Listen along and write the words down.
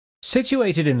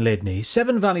Situated in Lydney,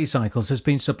 Severn Valley Cycles has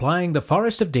been supplying the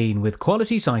Forest of Dean with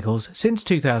quality cycles since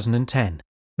 2010.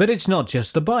 But it's not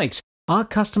just the bikes. Our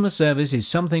customer service is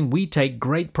something we take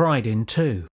great pride in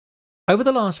too. Over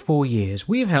the last 4 years,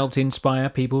 we've helped inspire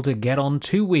people to get on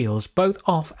two wheels both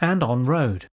off and on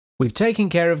road. We've taken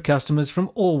care of customers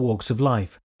from all walks of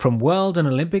life, from world and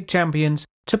Olympic champions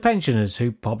to pensioners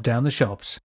who pop down the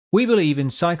shops. We believe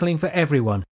in cycling for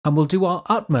everyone and will do our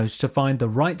utmost to find the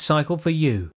right cycle for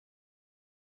you.